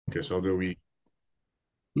Okay, so I'll do a wee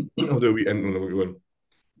intro and we'll go in.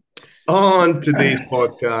 On today's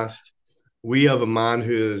podcast, we have a man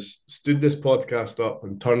who has stood this podcast up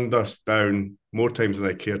and turned us down more times than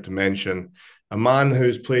I care to mention. A man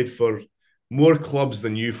who's played for more clubs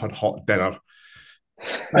than you've had hot dinner.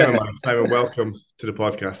 Simon, welcome to the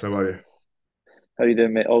podcast. How are you? How you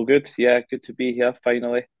doing, mate? All good? Yeah, good to be here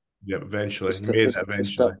finally. Yep, eventually. Just Made it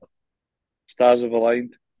eventually. stars have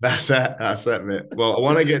aligned. That's it. That's it, mate. Well, I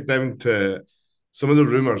want to get down to some of the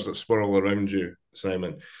rumours that swirl around you,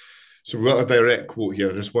 Simon. So we've got a direct quote here.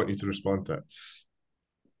 I just want you to respond to it.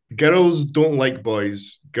 Girls don't like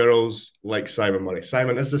boys. Girls like Simon Murray.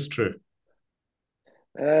 Simon, is this true?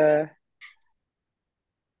 Uh,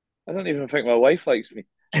 I don't even think my wife likes me.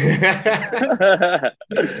 You're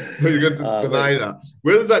going to Look, deny that.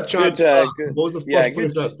 Where does that chat good, start? good. What was the Yeah, first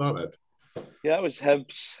place good. that started? Yeah, it was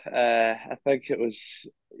Hibs. I think it was.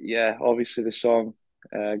 Yeah, obviously the song,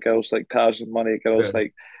 "Girls Like Cars and Money," girls Yeah.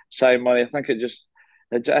 like Sign Money. I think it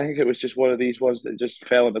was just one of these ones that just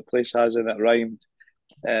fell into place as in it rhymed.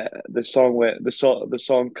 The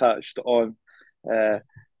song catched on. Uh,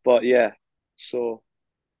 but yeah, so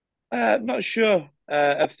not sure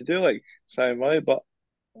if they do like Simon Money, but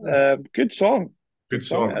good song. Good Good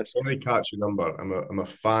song it song. is. Only catchy number. I'm a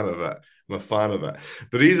fan of it. I'm a fan of it.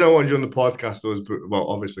 The reason I wanted you on the podcast though is, well,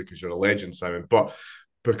 obviously because you're a legend, Simon, but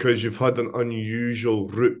because you've had an unusual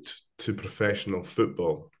route to professional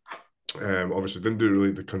football. Obviously, didn't do it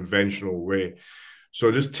really the conventional way. So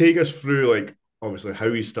just take us through, like, obviously how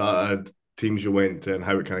you started, teams you went to, and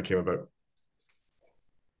how it kind of came about.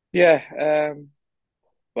 Yeah.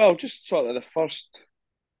 Well, just sort of the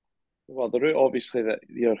route obviously that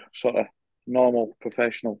your sort of normal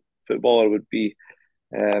professional footballer would be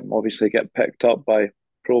obviously get picked up by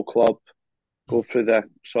pro club, go through the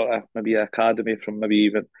sort of maybe academy from maybe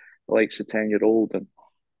even the likes of 10-year-old and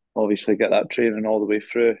obviously get that training all the way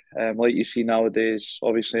through. Like you see nowadays,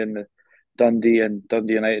 obviously in the Dundee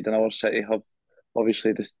United in our city have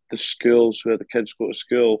obviously the schools where the kids go to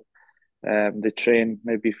school. They train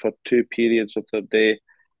maybe for 2 periods of their day,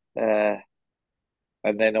 uh,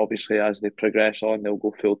 and then obviously as they progress on, they'll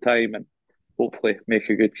go full time and hopefully make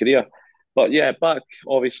a good career. But yeah, back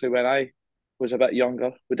obviously when I was a bit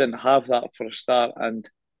younger, we didn't have that for a start, and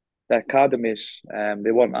the academies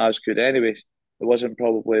they weren't as good anyway. There wasn't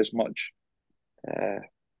probably as much uh,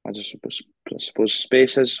 I suppose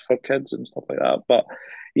spaces for kids and stuff like that. But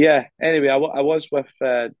yeah, anyway, I was with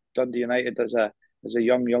Dundee United as a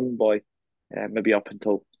young boy, maybe up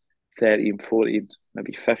until 13, 14,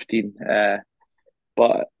 maybe 15.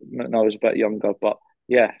 But no, I was a bit younger. But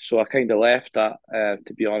yeah, so I kind of left that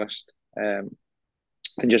to be honest, and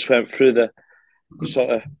just went through the sort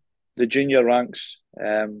of the junior ranks,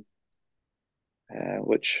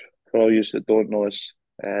 which for all you that don't know is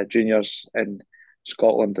juniors in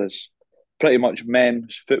Scotland is pretty much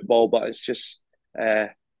men's football, but it's just uh,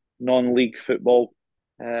 non-league football,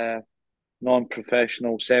 uh,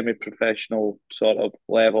 non-professional, semi-professional sort of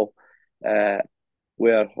level, uh,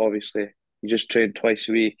 where obviously you just train twice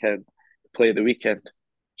a week and play the weekend.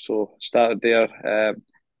 So started there.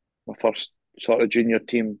 My first sort of junior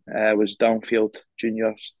team was Downfield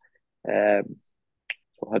Juniors. Um,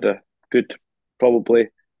 so I had a good, probably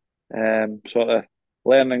sort of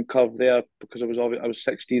learning curve there because I was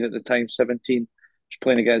 16 at the time, 17. Was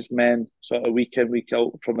playing against men sort of week in week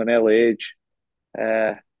out from an early age.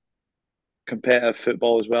 Uh, Competitive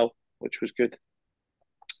football as well, which was good.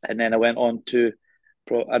 And then I went on to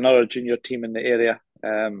another junior team in the area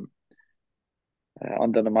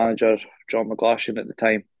under the manager John McGlashan at the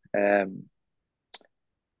time, um,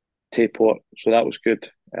 Tayport. So that was good.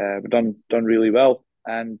 We done really well,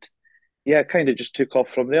 and yeah, kind of just took off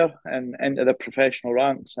from there and into the professional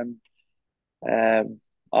ranks. And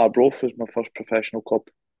Arbroath was my first professional club.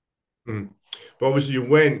 Mhm. But obviously, you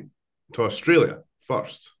went to Australia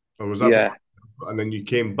first, or was that before? Yeah, And then you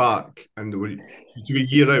came back, and you took a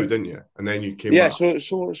year out, didn't you? And then you came yeah. back.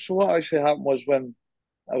 So what actually happened was when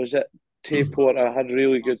I was at Tayport, I had a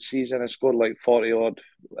really good season. I scored like 40 odd,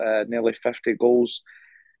 nearly 50 goals.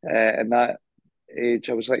 In that age,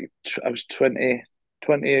 I was 20,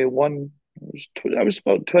 21. I was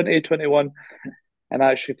about 20, 21, and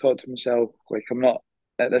I actually thought to myself, like, I'm not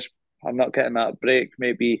at this, I'm not getting that break.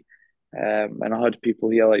 Maybe, and I had people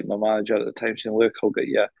here, like my manager at the time, saying, "Look, I'll get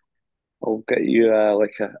you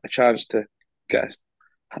like a chance to get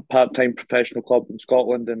a part-time professional club in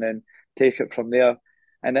Scotland, and then take it from there."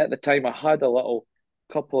 And at the time, I had a little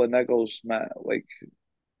couple of niggles, like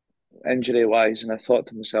injury wise, and I thought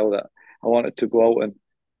to myself that I wanted to go out and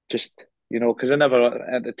just because I never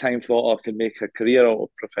at the time thought I could make a career out of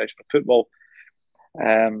professional football.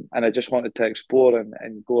 And I just wanted to explore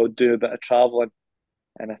and go do a bit of traveling.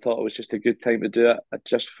 And I thought it was just a good time to do it. I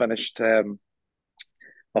just finished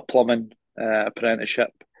my plumbing apprenticeship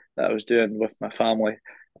that I was doing with my family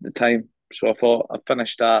at the time. So I thought I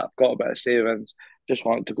finished that. I've got a bit of savings. Just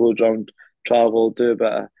wanted to go around, travel, do a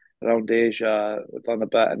bit of around Asia. Done a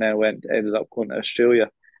bit, and then ended up going to Australia.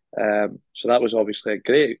 So that was obviously a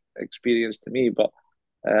great experience to me. But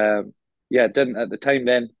yeah, it didn't at the time.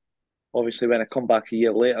 Then obviously when I come back a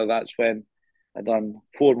year later, that's when I done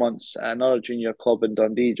 4 months at another junior club in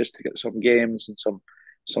Dundee just to get some games and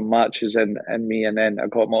some matches in me, and then I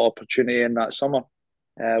got my opportunity in that summer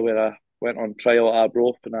where I went on trial at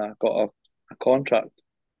Arbroath and I got a contract.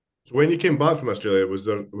 So when you came back from Australia, was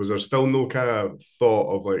there still no kind of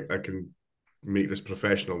thought of like I can make this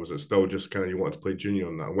professional? Was it still just kind of you wanted to play junior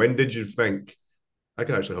on that? When did you think I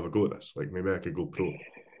can actually have a go at this? Like maybe I could go pro.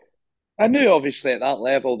 I knew obviously at that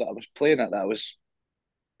level that I was playing at that I was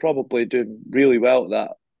probably doing really well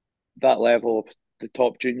at that level of the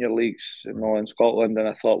top junior leagues in Scotland, and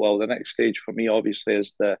I thought, well, the next stage for me obviously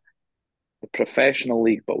is the professional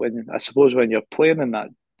league. But when I suppose when you're playing in that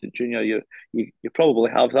the junior, you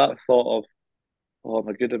probably have that thought of, oh, am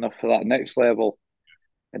I good enough for that next level?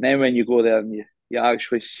 And then when you go there and you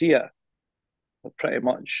actually see it, they're pretty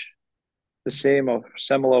much the same or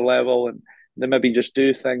similar level, and they maybe just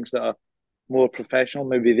do things that are more professional.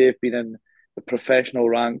 Maybe they've been in the professional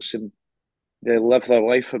ranks and they live their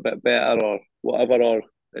life a bit better or whatever, or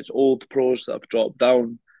it's old pros that have dropped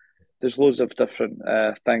down. There's loads of different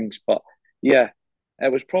things, but yeah,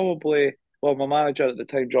 it was probably, well, my manager at the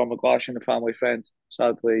time, John McGlashan, a family friend.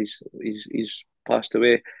 Sadly, he's passed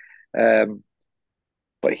away. Um,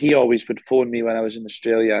 but he always would phone me when I was in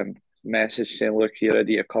Australia and message saying, "Look, you're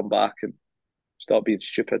ready to come back and stop being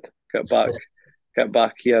stupid. Get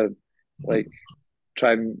back here. Like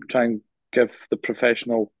try and give the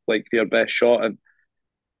professional like your best shot."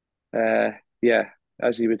 And yeah,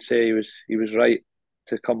 as he would say, he was right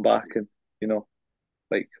to come back and you know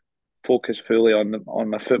like focus fully on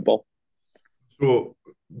my football. So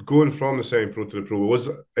going from the semi-pro to the pro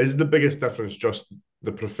is the biggest difference just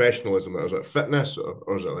the professionalism? Or is it fitness,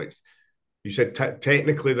 or is it like you said?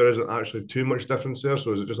 Technically, there isn't actually too much difference there.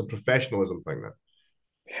 So is it just a professionalism thing then?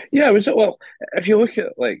 Yeah, was it well? If you look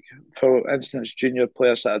at like for instance, junior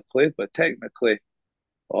players that I'd played with, technically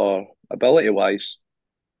or ability wise,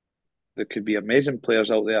 there could be amazing players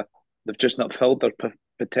out there. They've just not filled their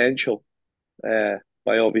potential uh,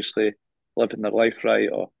 by obviously living their life right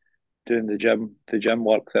or doing the gym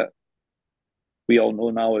work that we all know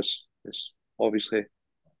now is obviously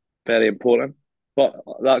very important. But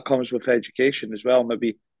that comes with education as well.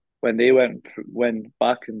 Maybe when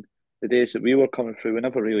back in the days that we were coming through, we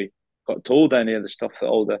never really got told any of the stuff that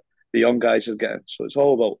all the young guys are getting. So it's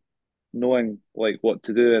all about knowing like what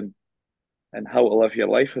to do and how to live your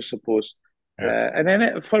life, I suppose. Yeah. And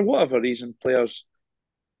then for whatever reason, players,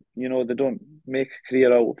 they don't make a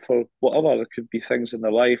career out for whatever. There could be things in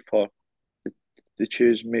their life, or they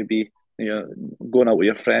choose maybe going out with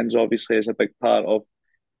your friends. Obviously, is a big part of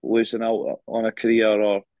losing out on a career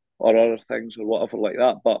or other things or whatever like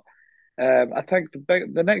that. But I think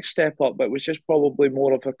the next step up, it was just probably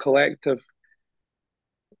more of a collective.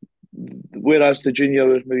 Whereas the junior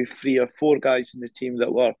was maybe 3 or 4 guys in the team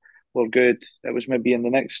that were good, it was maybe in the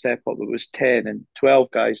next step up it was 10 and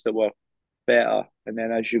 12 guys that were better. And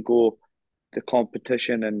then as you go, the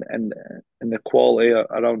competition and the quality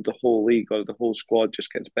around the whole league or the whole squad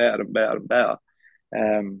just gets better and better and better.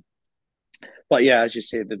 Um, but yeah, as you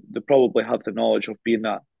say, they probably have the knowledge of being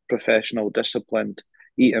that professional, disciplined,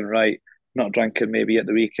 eating right, not drinking maybe at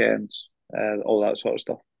the weekends, all that sort of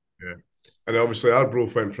stuff. Yeah. And obviously, our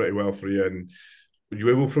growth went pretty well for you. And were you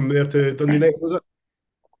able from there to Dundee United, was it?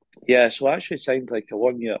 Yeah, so I actually signed like a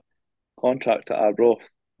 1 year contract at Arbroath.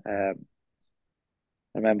 I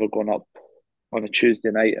remember going up on a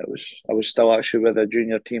Tuesday night. I was still actually with a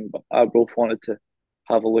junior team, but Arbroath wanted to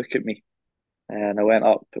have a look at me, and I went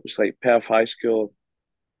up. It was like Perth High School.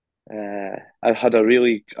 I had a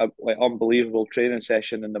really like unbelievable training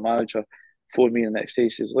session, and the manager phoned me the next day. He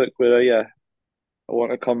says, "Look, where are you? I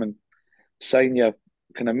want to come and sign you.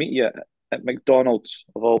 Can I meet you at McDonald's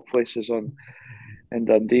of all places on in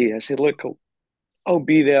Dundee?" I said, "Look, I'll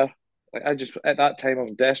be there." Like I just at that time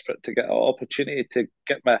I'm desperate to get an opportunity to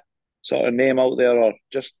get my sort of name out there or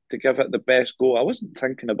just to give it the best go. I wasn't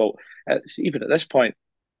thinking about it, even at this point.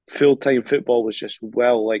 Full time football was just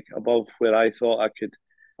well like above where I thought I could.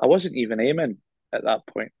 I wasn't even aiming at that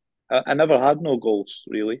point. I never had no goals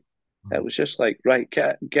really. It was just like right,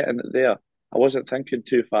 getting it there. I wasn't thinking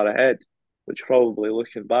too far ahead, which probably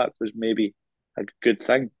looking back was maybe a good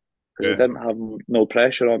thing. because it Yeah. didn't have no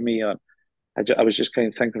pressure on me. Or I was just kind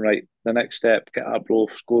of thinking, right, the next step, get up row,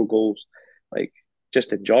 score goals, like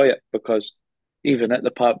just enjoy it because even at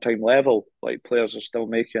the part time level, like players are still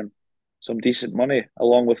making some decent money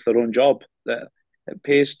along with their own job that it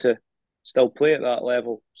pays to still play at that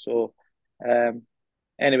level. So um,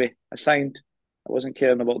 anyway, I signed. I wasn't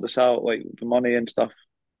caring about the sal like the money and stuff,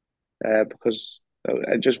 because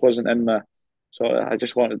it just wasn't in my. So I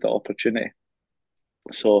just wanted the opportunity.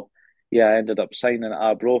 So yeah, I ended up signing at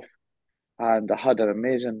Arbroath, and I had an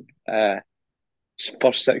amazing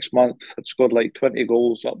first 6 months. I'd scored like 20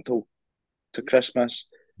 goals up till to Christmas.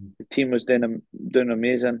 The team was doing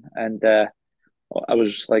amazing, and I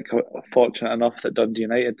was like fortunate enough that Dundee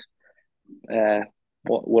United uh,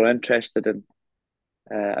 were interested, and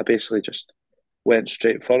I basically just went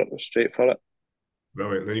straight for it. Straight for it.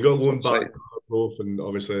 Brilliant. Then you got So loaned back excited. to Arbroath, and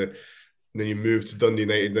obviously then you moved to Dundee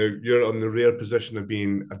United. Now you're on the rare position of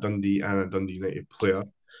being a Dundee and a Dundee United player.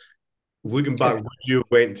 Looking back, Yeah. would you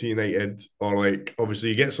have went to United, or like obviously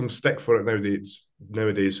you get some stick for it nowadays?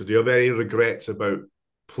 Nowadays, so do you have any regrets about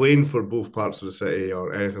playing for both parts of the city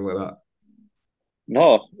or anything like that?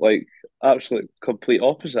 No, like absolute complete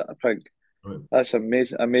opposite. I think Right. that's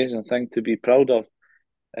amazing thing to be proud of.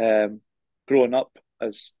 Um, Growing up,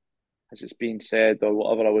 as it's been said or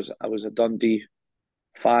whatever, I was a Dundee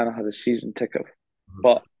fan. I had a season ticket,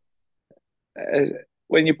 but uh,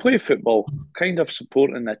 when you play football, kind of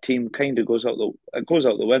supporting a team kind of goes out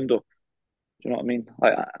the window. Do you know what I mean?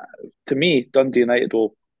 Like to me, Dundee United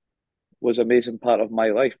was an amazing part of my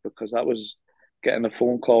life because that was getting a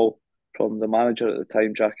phone call from the manager at the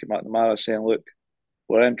time, Jackie McNamara, saying, "Look,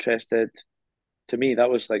 we're interested." To me, that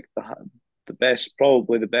was like the best,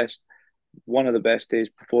 probably the best, one of the best days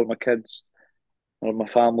before my kids or my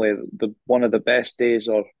family. The one of the best days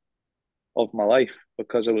of my life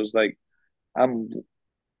because it was like I'm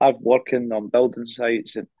I'm working on building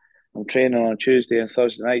sites and I'm training on Tuesday and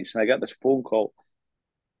Thursday nights, and I get this phone call,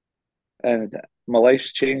 and my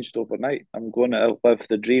life's changed overnight. I'm going to live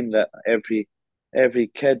the dream that every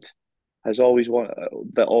kid has always wanted,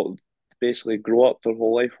 that all basically grow up their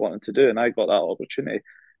whole life wanting to do, and I got that opportunity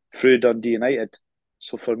through Dundee United.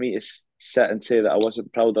 So for me to sit and say that I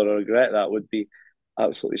wasn't proud or regret that would be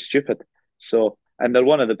absolutely stupid. So, and they're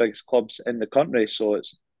one of the biggest clubs in the country, so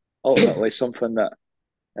it's ultimately something that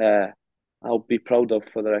uh, I'll be proud of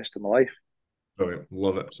for the rest of my life. Brilliant.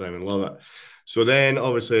 Love it, Simon. Love it. So then,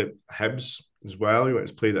 obviously, Hibs as well. You went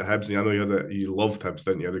to play at Hibs, and I know you loved Hibs,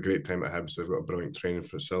 didn't you? You had a great time at Hibs. They've got a brilliant training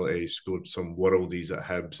facility. Scored some worldies at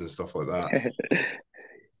Hibs and stuff like that.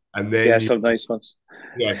 And Yeah, then you, some nice ones.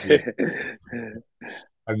 yes, yeah.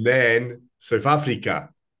 And then South Africa.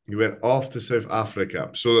 You went off to South Africa.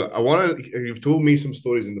 So I want to. You've told me some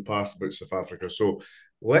stories in the past about South Africa. So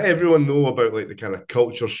let everyone know about like the kind of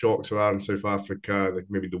culture shocks there are in South Africa, like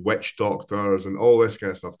maybe the witch doctors and all this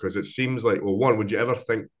kind of stuff. Because it seems like, well, one, would you ever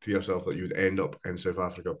think to yourself that you would end up in South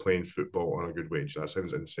Africa playing football on a good wage? That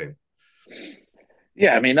sounds insane.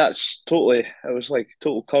 Yeah, I mean that's totally. It was like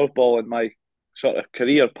total curveball in my sort of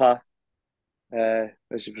career path.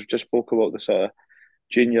 As we just spoke about the sort of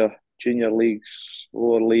junior leagues,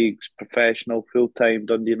 lower leagues, professional, full time,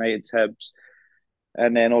 Dundee United, Hibs,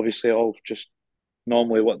 and then obviously all just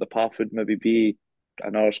normally what the path would maybe be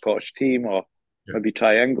another Scottish team or Yeah, maybe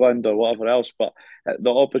try England or whatever else. But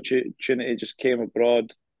the opportunity just came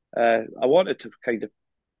abroad. I wanted to kind of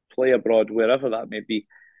play abroad wherever that may be,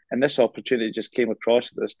 and this opportunity just came across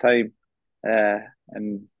at this time, uh,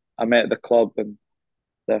 and I met the club and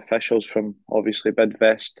the officials from obviously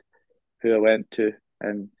Bidvest who I went to,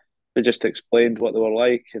 and they just explained what they were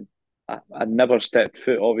like. And I'd never stepped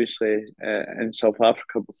foot, obviously, in South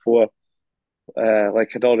Africa before.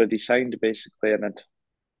 Like I'd already signed basically, and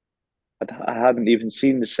I hadn't even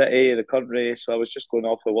seen the city, the country, so I was just going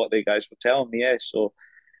off of what the guys were telling me. Yeah, so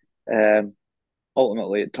um,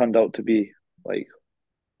 ultimately, it turned out to be like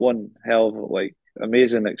one hell of like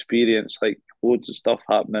amazing experience, like loads of stuff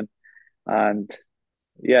happening, and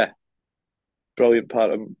yeah, brilliant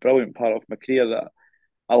part of my career that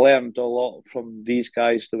I learned a lot from these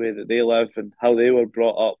guys, the way that they live and how they were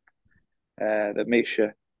brought up. That makes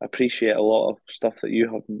you appreciate a lot of stuff that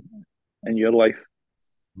you have in your life.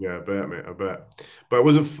 yeah, I bet, mate. I bet. But it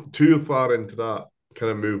wasn't too far into that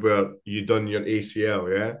kind of move where you done your ACL,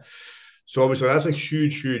 yeah. So obviously that's a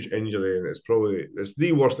huge injury, and it's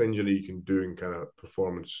the worst injury you can do in kind of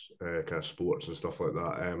performance, kind of sports and stuff like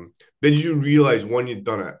that. Did you realize when you'd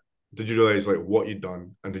done it? Did you realize like what you'd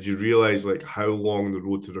done, and did you realize like how long the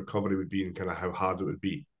road to recovery would be and kind of how hard it would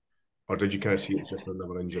be, or did you kind of see it's just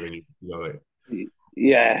another injury and you'd be all right?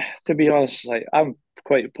 Yeah, to be honest, like I'm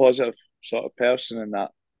quite a positive sort of person in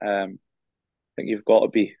that. I think you've got to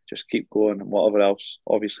be just keep going and whatever else.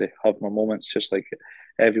 Obviously, have my moments just like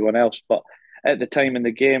everyone else. But at the time in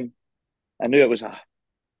the game, I knew it was a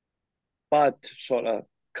bad sort of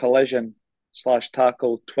collision slash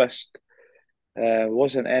tackle twist.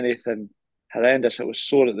 Wasn't anything horrendous. It was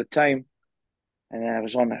sore at the time, and then I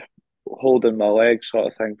was on holding my leg sort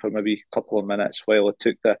of thing for maybe a couple of minutes while I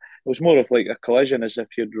took the. It was more of like a collision, as if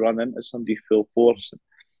you'd run into somebody full force.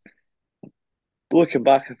 Looking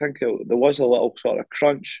back, I think there was a little sort of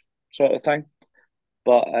crunch sort of thing,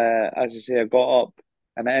 but as I say, I got up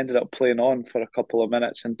and I ended up playing on for a couple of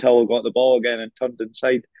minutes until I got the ball again and turned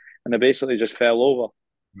inside, and I basically just fell over.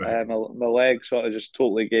 Right. My leg sort of just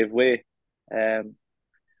totally gave way.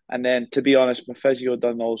 And then, to be honest, my physio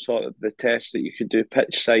done all sort of the tests that you could do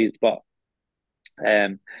pitch side, but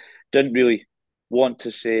um, didn't really want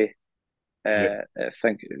to say, Yeah. I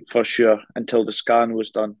think for sure until the scan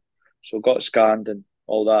was done. So got scanned and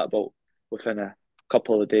all that, but within a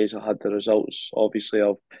couple of days, I had the results. Obviously,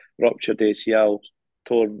 of ruptured ACL,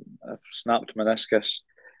 torn, snapped meniscus,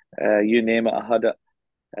 you name it, I had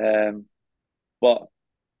it. But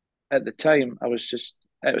at the time, it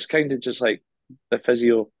was kind of just like the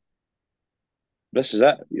physio. This is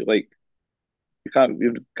it. You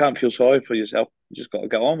can't feel sorry for yourself. You just got to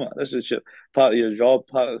get on with it. This is part of your job,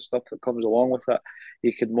 part of the stuff that comes along with it.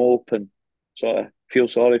 You can mope and sort of feel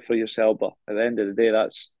sorry for yourself, but at the end of the day,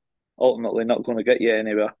 that's ultimately not going to get you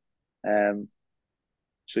anywhere. Um,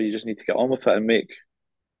 so you just need to get on with it and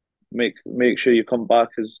make sure you come back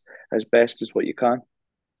as best as what you can.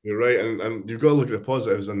 You're right, and you've got to look at the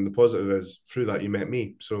positives, and the positive is through that you met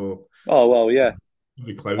me. So Oh well, yeah,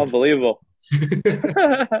 the cloud. unbelievable.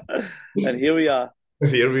 And here we are.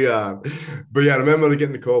 Here we are. But yeah, I remember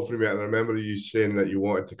getting the call from you, and I remember you saying that you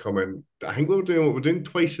wanted to come in. I think we were doing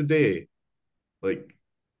twice a day, like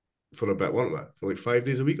for a bit, weren't we? For like 5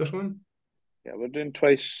 days a week or something. Yeah, we're doing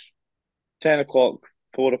twice, 10 o'clock,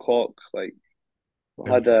 4 o'clock. Like we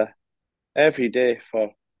had Every every day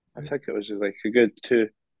for I day. think it was like a good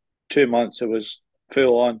 2 months. It was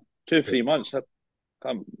full on 2 3 months. I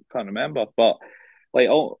can't can't remember, but like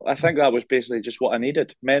I think that was basically just what I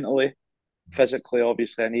needed mentally, physically.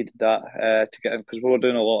 Obviously, I needed that to get in because we were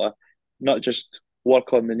doing a lot of not just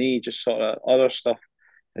work on the knee, just sort of other stuff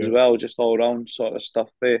as Yeah. well, just all around sort of stuff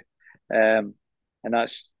there. And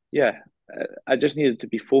that's yeah. I just needed to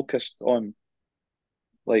be focused on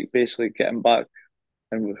like basically getting back,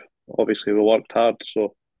 and obviously we worked hard.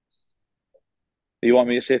 So you want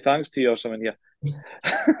me to say thanks to you or something? Yeah.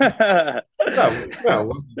 Well,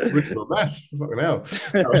 look at a mess. Fucking hell.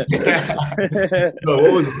 No,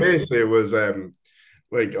 what was amazing was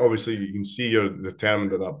like obviously you can see you're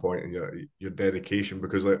determined at that point and your dedication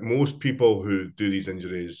because like most people who do these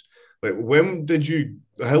injuries, like when did you?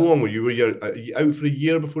 How long were you out for a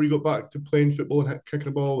year before you got back to playing football and kicking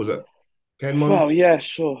a ball? Was it 10 months? Well, yeah.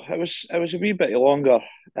 So it was a wee bit longer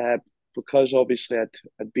uh, because obviously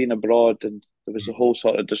I'd been abroad and there was a whole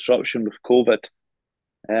sort of disruption with COVID.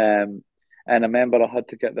 And I remember I had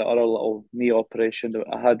to get the other little knee operation.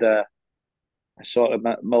 I had a sort of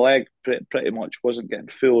my leg pretty much wasn't getting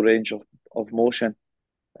full range of motion.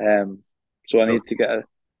 Um, so I So needed to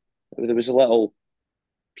there was a little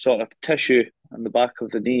sort of tissue on the back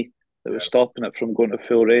of the knee that was yeah, stopping it from going to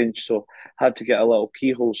full range. So I had to get a little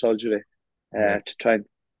keyhole surgery yeah, to try and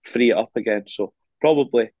free it up again. So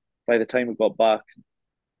probably by the time we got back,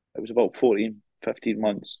 it was about 14, 15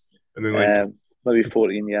 months. and then like Um, Maybe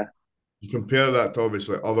 14, yeah. you compare that to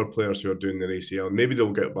obviously other players who are doing their ACL. Maybe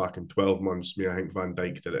they'll get back in 12 months. I think Van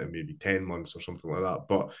Dijk did it in maybe 10 months or something like that.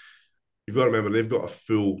 But you've got to remember they've got a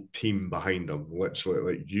full team behind them.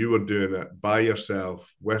 Literally, like you were doing it by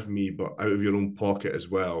yourself with me, but out of your own pocket as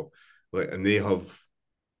well. Like, and they have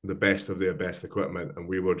the best of their best equipment, and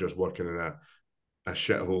we were just working in a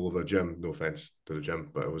shithole of a gym. No offense to the gym,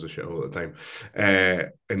 but it was a shithole at the time,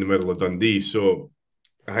 in the middle of Dundee. So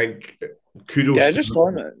I think kudos Yeah, to just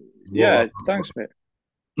on them. it. A lot Yeah, of thanks, mate.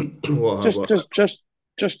 a lot of hard Just, work. just, just,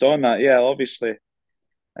 just on that. Yeah, obviously,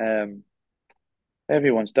 um,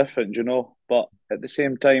 everyone's different, But at the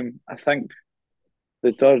same time, I think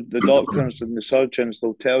the doctors and the surgeons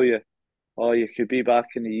they'll tell you, "Oh, you could be back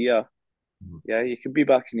in a year." Yeah, you could be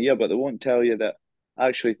back in a year, but they won't tell you that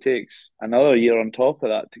actually takes another year on top of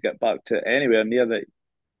that to get back to anywhere near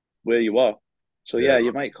where you were. So Yeah, yeah,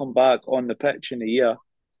 you might come back on the pitch in a year.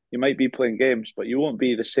 You might be playing games, but you won't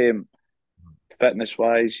be the same fitness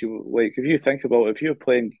wise. You like if you think about it, if you're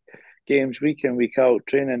playing games week in week out,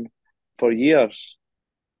 training for years,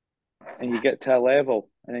 and you get to a level,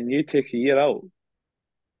 and then you take a year out,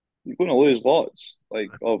 you're going to lose lots like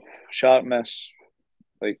of sharpness,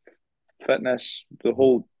 like fitness, the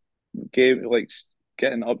whole game, like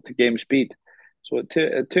getting up to game speed. So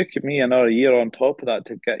it took me another year on top of that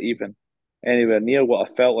to get even anywhere near what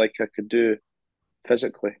I felt like I could do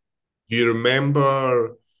physically. Do you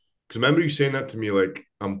remember? Because remember you saying that to me, like,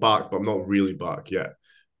 I'm back, but I'm not really back yet.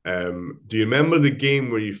 Do you remember the game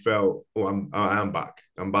where you felt, oh, I am back.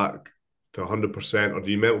 I'm back to 100%? Or do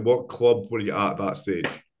you remember what club were you at that stage?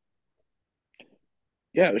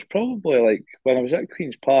 Yeah, it was probably like when I was at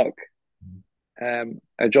Queen's Park.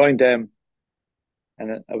 I joined them,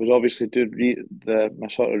 and I was obviously doing the my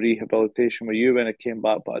sort of rehabilitation with you when I came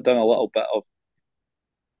back. But I done a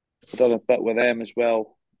bit with them as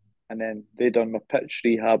well, and then they done my pitch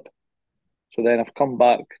rehab. So then I've come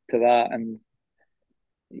back to that, and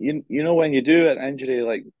you know when you do an injury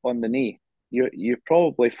like on the knee, you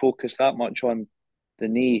probably focus that much on the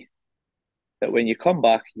knee that when you come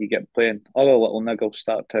back you get playing, other little niggles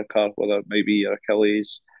start to occur, whether it may be your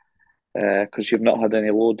Achilles, because you've not had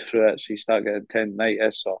any load through it, so you start getting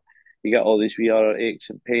tendonitis, or you get all these wee other aches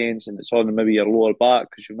and pains, and it's on maybe your lower back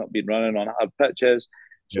because you've not been running on hard pitches.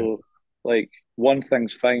 Yeah. So like one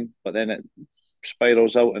thing's fine, but then it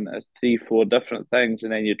spirals out into three, four different things,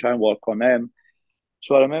 and then you try and work on them.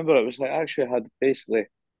 So I remember it was like actually I had basically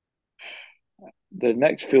the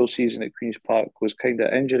next full season at Queen's Park was kind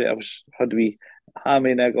of injury. I was had wee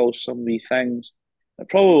hammy niggles, some wee things. It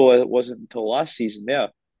probably wasn't until last season there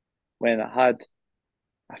when I had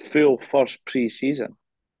a full first pre-season.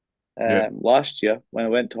 Yeah. Last year when I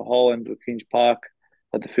went to Holland with Queen's Park,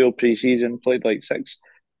 had the full pre-season, played like six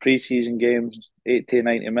pre-season games, 80,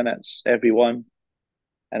 90 minutes every one,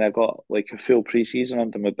 and I got like a full pre-season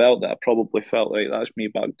under my belt that I probably felt like that's me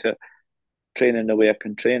back to training the way I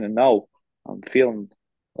can train. And now I'm feeling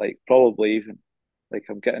like probably even like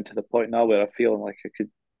I'm getting to the point now where I'm feeling like I could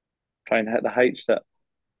try and hit the heights that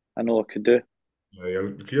I know I could do. Yeah,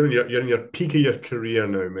 you're in your peak of your career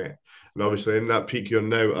now, mate. And obviously, in that peak, you're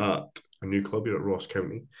now at a new club. You're at Ross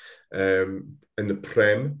County, in the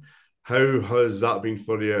Prem. How has that been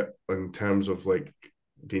for you in terms of like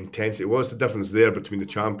the intensity? What's the difference there between the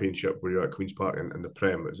Championship, where you're at Queens Park, and the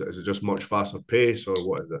Prem? Is it just much faster pace, or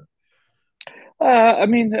what is it? I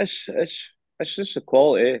mean, it's just the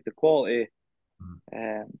quality. The quality.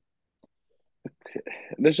 Mhm. Um,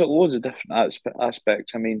 there's loads of different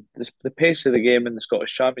aspects. I mean, the pace of the game in the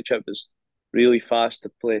Scottish Championship is really fast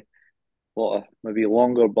to play. A lot of maybe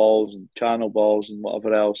longer balls and channel balls and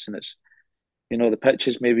whatever else, and the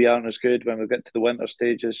pitches maybe aren't as good when we get to the winter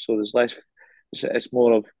stages, so there's less. It's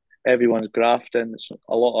more of everyone's grafting. It's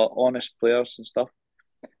a lot of honest players and stuff.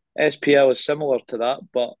 SPL is similar to that,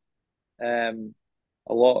 but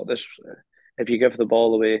a lot of this, if you give the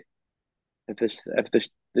ball away, if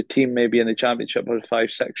the team maybe in the championship has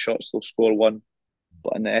five, six shots, they'll score one.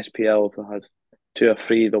 But in the SPL, if they have two or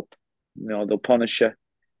three, they'll punish you.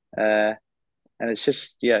 Uh, and it's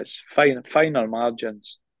just it's finer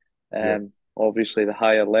margins. Yeah, Obviously, the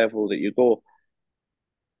higher level that you go,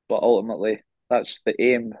 but ultimately, that's the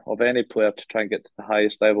aim of any player to try and get to the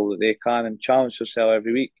highest level that they can and challenge themselves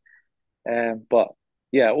every week. But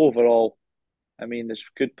yeah, overall, I mean, there's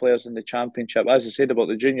good players in the championship. As I said about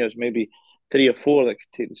the juniors, maybe three or four that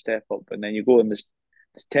could take the step up, and then you go in this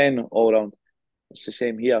 10 all round. It's the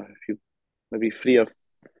same here. If you maybe three or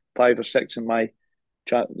five or six in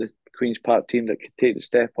the Queens Park team that could take the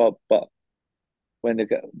step up, but when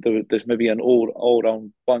there's maybe an all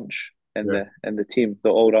round bunch yeah, in the team, the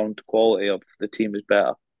all round quality of the team is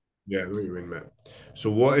better. yeah. I know what you mean, mate.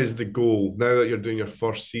 So, what is the goal now that you're doing your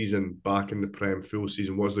first season back in the Prem, full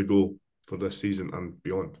season? What's the goal for this season and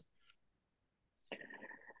beyond?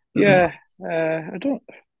 Yeah, I don't.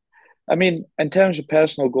 I mean, in terms of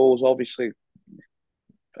personal goals, obviously,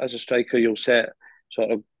 as a striker, you'll set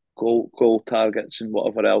sort of goal targets and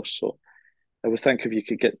whatever else. So I would think if you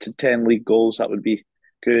could get to 10 league goals, that would be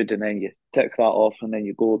good, and then you tick that off, and then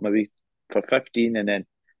you go maybe for 15, and then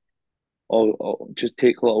or just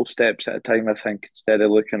take little steps at a time. I think instead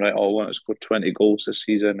of looking right, oh, I want to score 20 goals this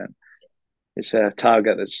season, and it's a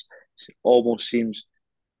target that's almost seems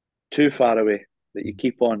too far away. That you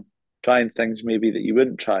keep on trying things maybe that you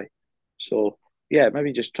wouldn't try. So yeah,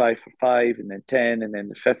 maybe just try for five, and then 10, and then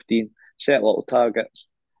the 15. Set little targets.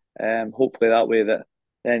 Hopefully that way that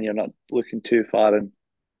then you're not looking too far and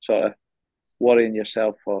sort of worrying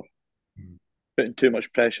yourself or putting too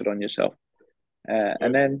much pressure on yourself.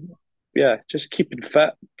 And then yeah, just keeping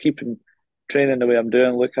fit, keeping training the way I'm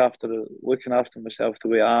doing, looking after myself the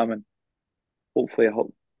way I am, and hopefully I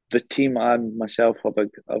hope the team and myself have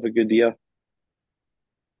a good year.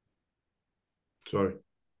 Sorry.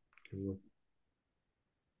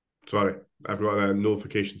 Sorry, I've got a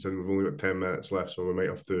notification saying we've only got 10 minutes left, so we might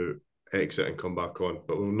have to exit and come back on.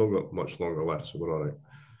 But we've not got much longer left, so we're all right.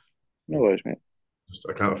 No worries, mate.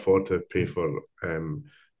 I can't afford to pay for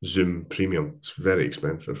Zoom Premium. It's very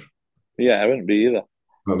expensive. Yeah, I wouldn't be either.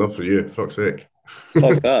 Not enough for you, fuck's sake.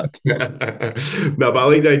 Fuck that. No, but I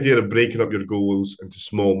like the idea of breaking up your goals into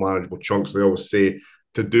small, manageable chunks. They always say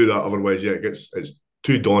to do that, otherwise, yeah, it's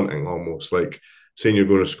too daunting almost. Like saying you're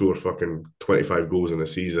going to score fucking 25 goals in a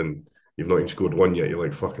season, you've not even scored one yet. You're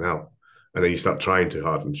like fucking hell, and then you start trying too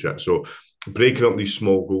hard and shit. So breaking up these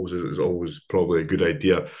small goals is always probably a good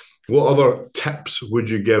idea. What other tips would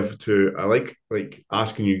you give to? I like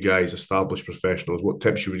asking you guys, established professionals, what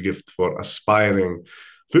tips you would give for aspiring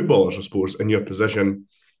footballers, I suppose, in your position.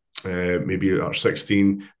 Maybe are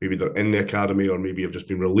 16, maybe they're in the academy, or maybe have just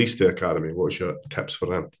been released to the academy. What's your tips for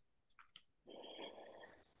them?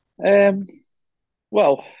 Um,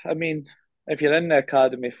 well, I mean, if you're in the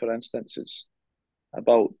academy, for instance, it's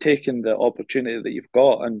about taking the opportunity that you've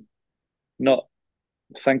got and not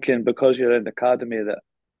thinking because you're in the academy that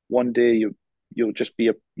one day you'll just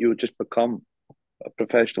become a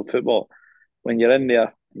professional football. When you're in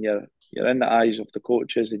there and you're in the eyes of the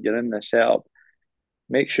coaches and you're in the setup,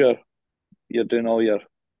 make sure you're doing all your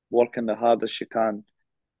working the hardest you can,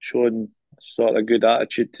 showing sort of good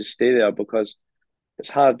attitude to stay there because it's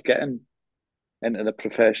hard getting into the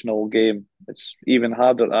professional game. It's even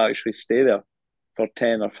harder to actually stay there for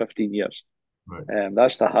 10 or 15 years. Right.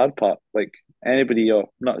 That's the hard part. Like anybody, or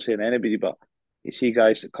not saying anybody, but you see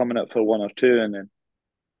guys that coming up for one or two and then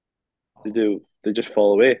they just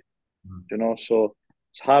fall away, you know. So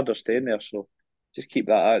it's harder staying there. So just keep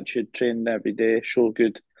that attitude, training every day, show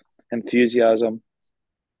good enthusiasm.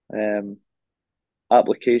 Um,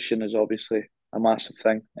 Application is obviously a massive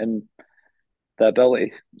thing, and the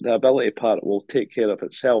ability part will take care of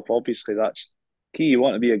itself. Obviously, that's key. You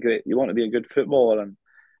want to be a good footballer and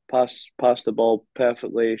pass the ball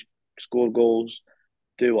perfectly, score goals,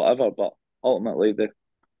 do whatever. But ultimately, the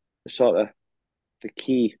sort of the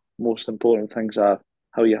key, most important things are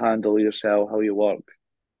how you handle yourself, how you work,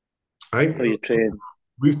 I how think you train.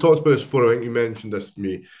 we've talked about this before. I think you mentioned this to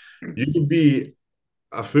me. You can be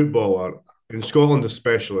a footballer in Scotland,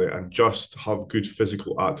 especially, and just have good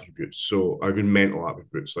physical attributes. So, a good mental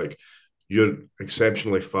attributes. Like you're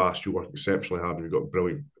exceptionally fast, you work exceptionally hard, and you've got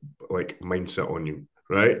brilliant like mindset on you,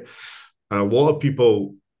 right? And a lot of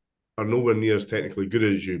people are nowhere near as technically good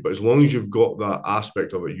as you, but as long as you've got that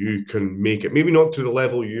aspect of it, you can make it. Maybe not to the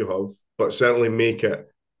level you have, but certainly make it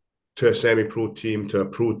to a semi-pro team, to a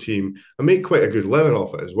pro team, and make quite a good living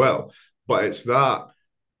off it as well. But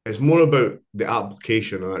it's more about the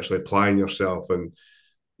application and actually applying yourself and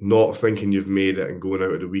not thinking you've made it and going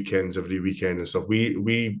out at the weekends every weekend and stuff.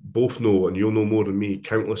 We both know, and you'll know more than me,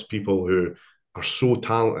 countless people who are so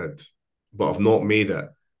talented but have not made it.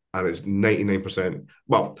 And it's 99%.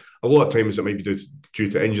 Well, a lot of times it might be due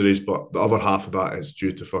to injuries, but the other half of that is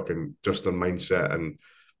due to fucking just their mindset and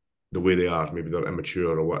the way they are. Maybe they're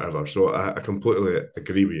immature or whatever. So I completely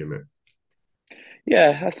agree with you, mate.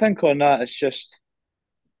 Yeah, I think on that it's just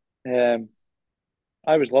um,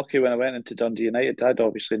 I was lucky when I went into Dundee United. I'd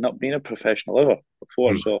obviously not been a professional ever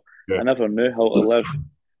before, Hmm. so Yeah. I never knew how to live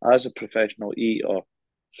as a professional, eat or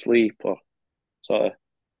sleep or sort of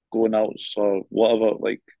going out or whatever,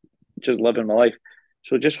 like just living my life.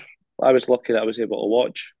 So just I was lucky that I was able to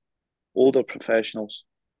watch older professionals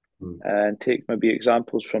Hmm. and take maybe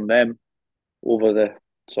examples from them over the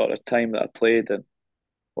sort of time that I played and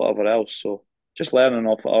whatever else. So just learning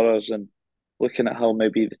off of others and looking at how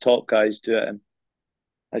maybe the top guys do it. And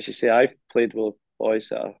as you say, I've played with boys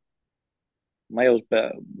that are miles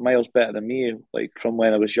better than me, like from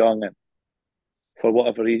when I was young, and for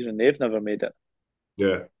whatever reason, they've never made it.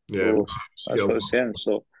 Yeah. Yeah. We So see a that's what I'm lot. saying.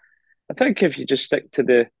 So I think if you just stick to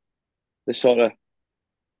the sort of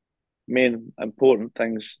main important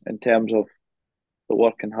things in terms of the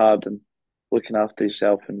working hard and looking after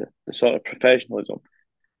yourself and the sort of professionalism,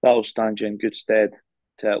 that'll stand you in good stead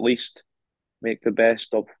to at least make the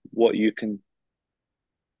best of what you can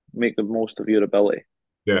make the most of your ability.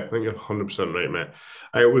 Yeah, I think you're 100% right, mate.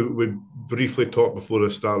 We briefly talked before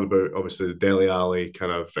the start about obviously the Deli Alley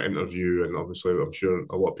kind of interview, and obviously I'm sure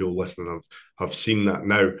a lot of people listening have seen that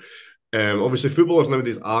now. Obviously, footballers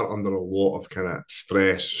nowadays are under a lot of kind of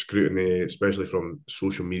stress, scrutiny, especially from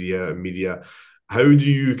social media and media. How do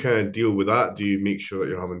you kind of deal with that? Do you make sure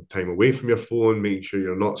that you're having time away from your phone, making sure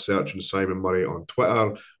you're not searching Simon Murray on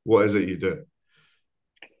Twitter? What is it you do?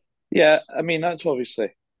 Yeah, I mean that's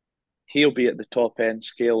obviously he'll be at the top end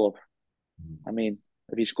scale of. I mean,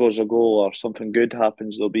 if he scores a goal or something good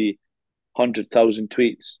happens, there'll be 100,000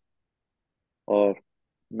 tweets or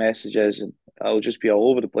messages, and it'll just be all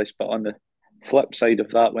over the place. But on flip side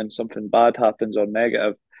of that, when something bad happens or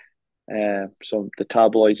negative, so the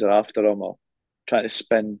tabloids are after him or trying to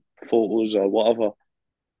spin photos or whatever,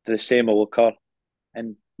 the same will occur.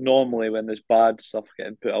 And normally, when there's bad stuff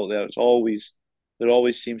getting put out there, there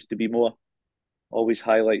always seems to be more, always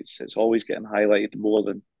highlights. It's always getting highlighted more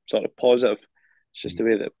than sort of positive. It's just the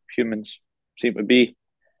way that humans seem to be.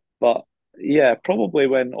 But yeah, probably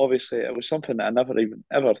when obviously it was something that I never even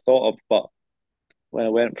ever thought of. But when I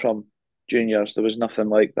went from juniors, there was nothing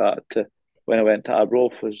like that. To when I went to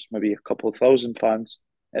Arbroath, was maybe a couple of thousand fans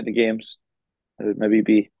at the games. It would maybe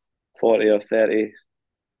be 40 or 30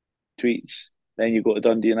 tweets. Then you go to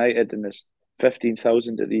Dundee United and there's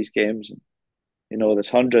 15,000 at these games. And, there's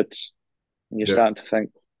hundreds. And you're Yeah. starting to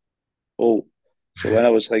think, oh, so when I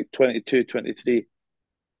was like 22, 23,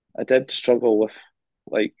 I did struggle with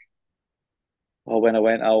like, or when I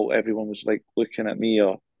went out, everyone was like looking at me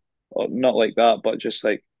or not like that, but just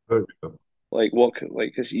like what,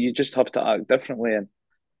 like, because you just have to act differently. And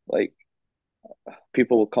like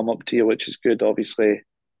people will come up to you, which is good. Obviously,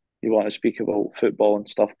 you want to speak about football and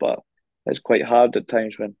stuff, but it's quite hard at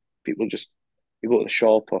times when people just you go to the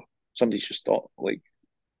shop or somebody's just thought like,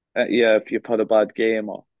 yeah, if you've had a bad game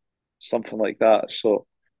or something like that. So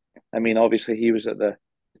I mean, obviously he was at the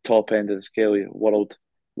top end of the scale, world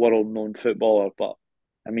known footballer, but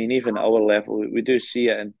I mean, even at our level, we do see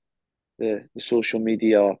it in the social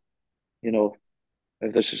media. You know,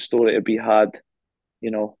 if there's a story to be had,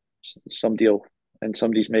 somebody will, and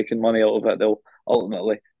somebody's making money out of it, they'll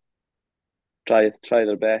ultimately try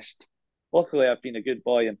their best. Luckily, I've been a good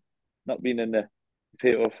boy and not been in the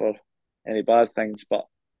paper for any bad things. But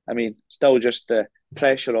I mean, still, just the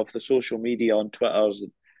pressure of the social media on Twitters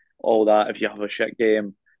and all that. If you have a shit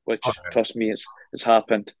game, Oh, which trust me, it's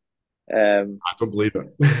happened. Um, I don't believe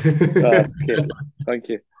it. okay, thank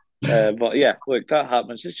you. But yeah, look, that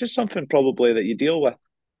happens. It's just something probably that you deal with.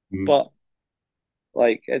 Mm. But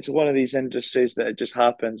like, it's one of these industries that it just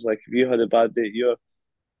happens. Like, if you had a bad day at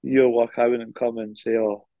your work, I wouldn't come and say,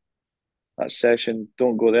 "Oh, that session,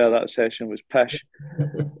 don't go there. That session was pish."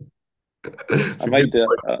 It's I a good might do it.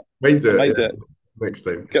 point. Might I do it, might do yeah, it. next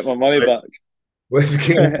time. Get my money Right, back. let's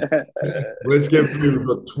get let's get through. We've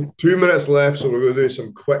got 2 minutes left, so we're going to do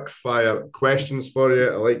some quick fire questions for you.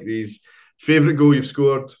 I like these. Favorite goal you've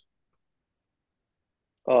scored?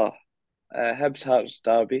 Oh, Hibs Hearts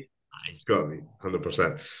Derby. He's got me,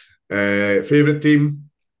 100%. Favorite team?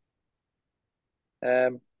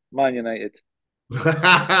 Man United.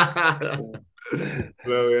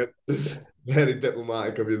 Brilliant. Very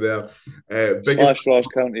diplomatic of you there. Biggest Slash Ross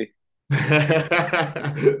County.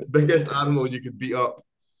 biggest animal you could beat up?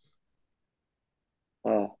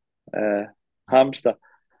 Oh, hamster.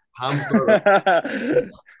 Hamster.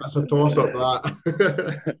 That's a toss up.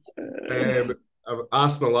 That. I've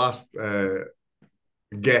asked my last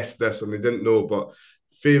guest this, and they didn't know, but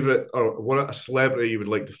favorite or one a celebrity you would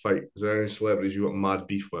like to fight? Is there any celebrities you got mad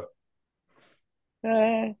beef with?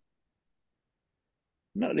 uh,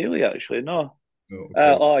 Not really, actually. No. No,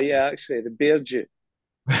 okay. Oh yeah, actually, the Bearjew.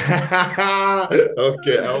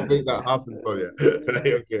 Okay, I'll make that happen for you.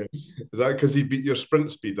 Right, okay. Is that because he beat your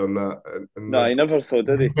sprint speed on that? No, I never thought,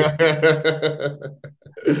 did he?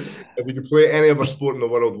 If you could play any other sport in the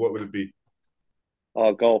world, what would it be?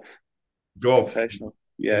 Oh, golf, Golf. professional. Can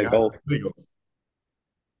Yeah, you golf. actually play golf?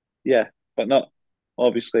 Yeah, but not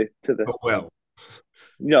obviously to the Not well,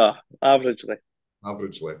 yeah, averagely.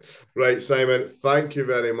 averagely. Right, Simon, thank you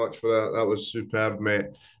very much for that. That was superb, mate.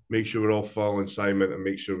 Make sure we're all following Simon and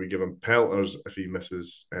make sure we give him pelters if he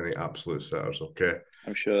misses any absolute sitters, okay?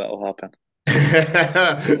 I'm sure that'll happen.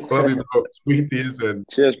 Love you, bro. Speak to you soon.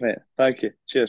 Cheers, mate. Thank you. Cheers.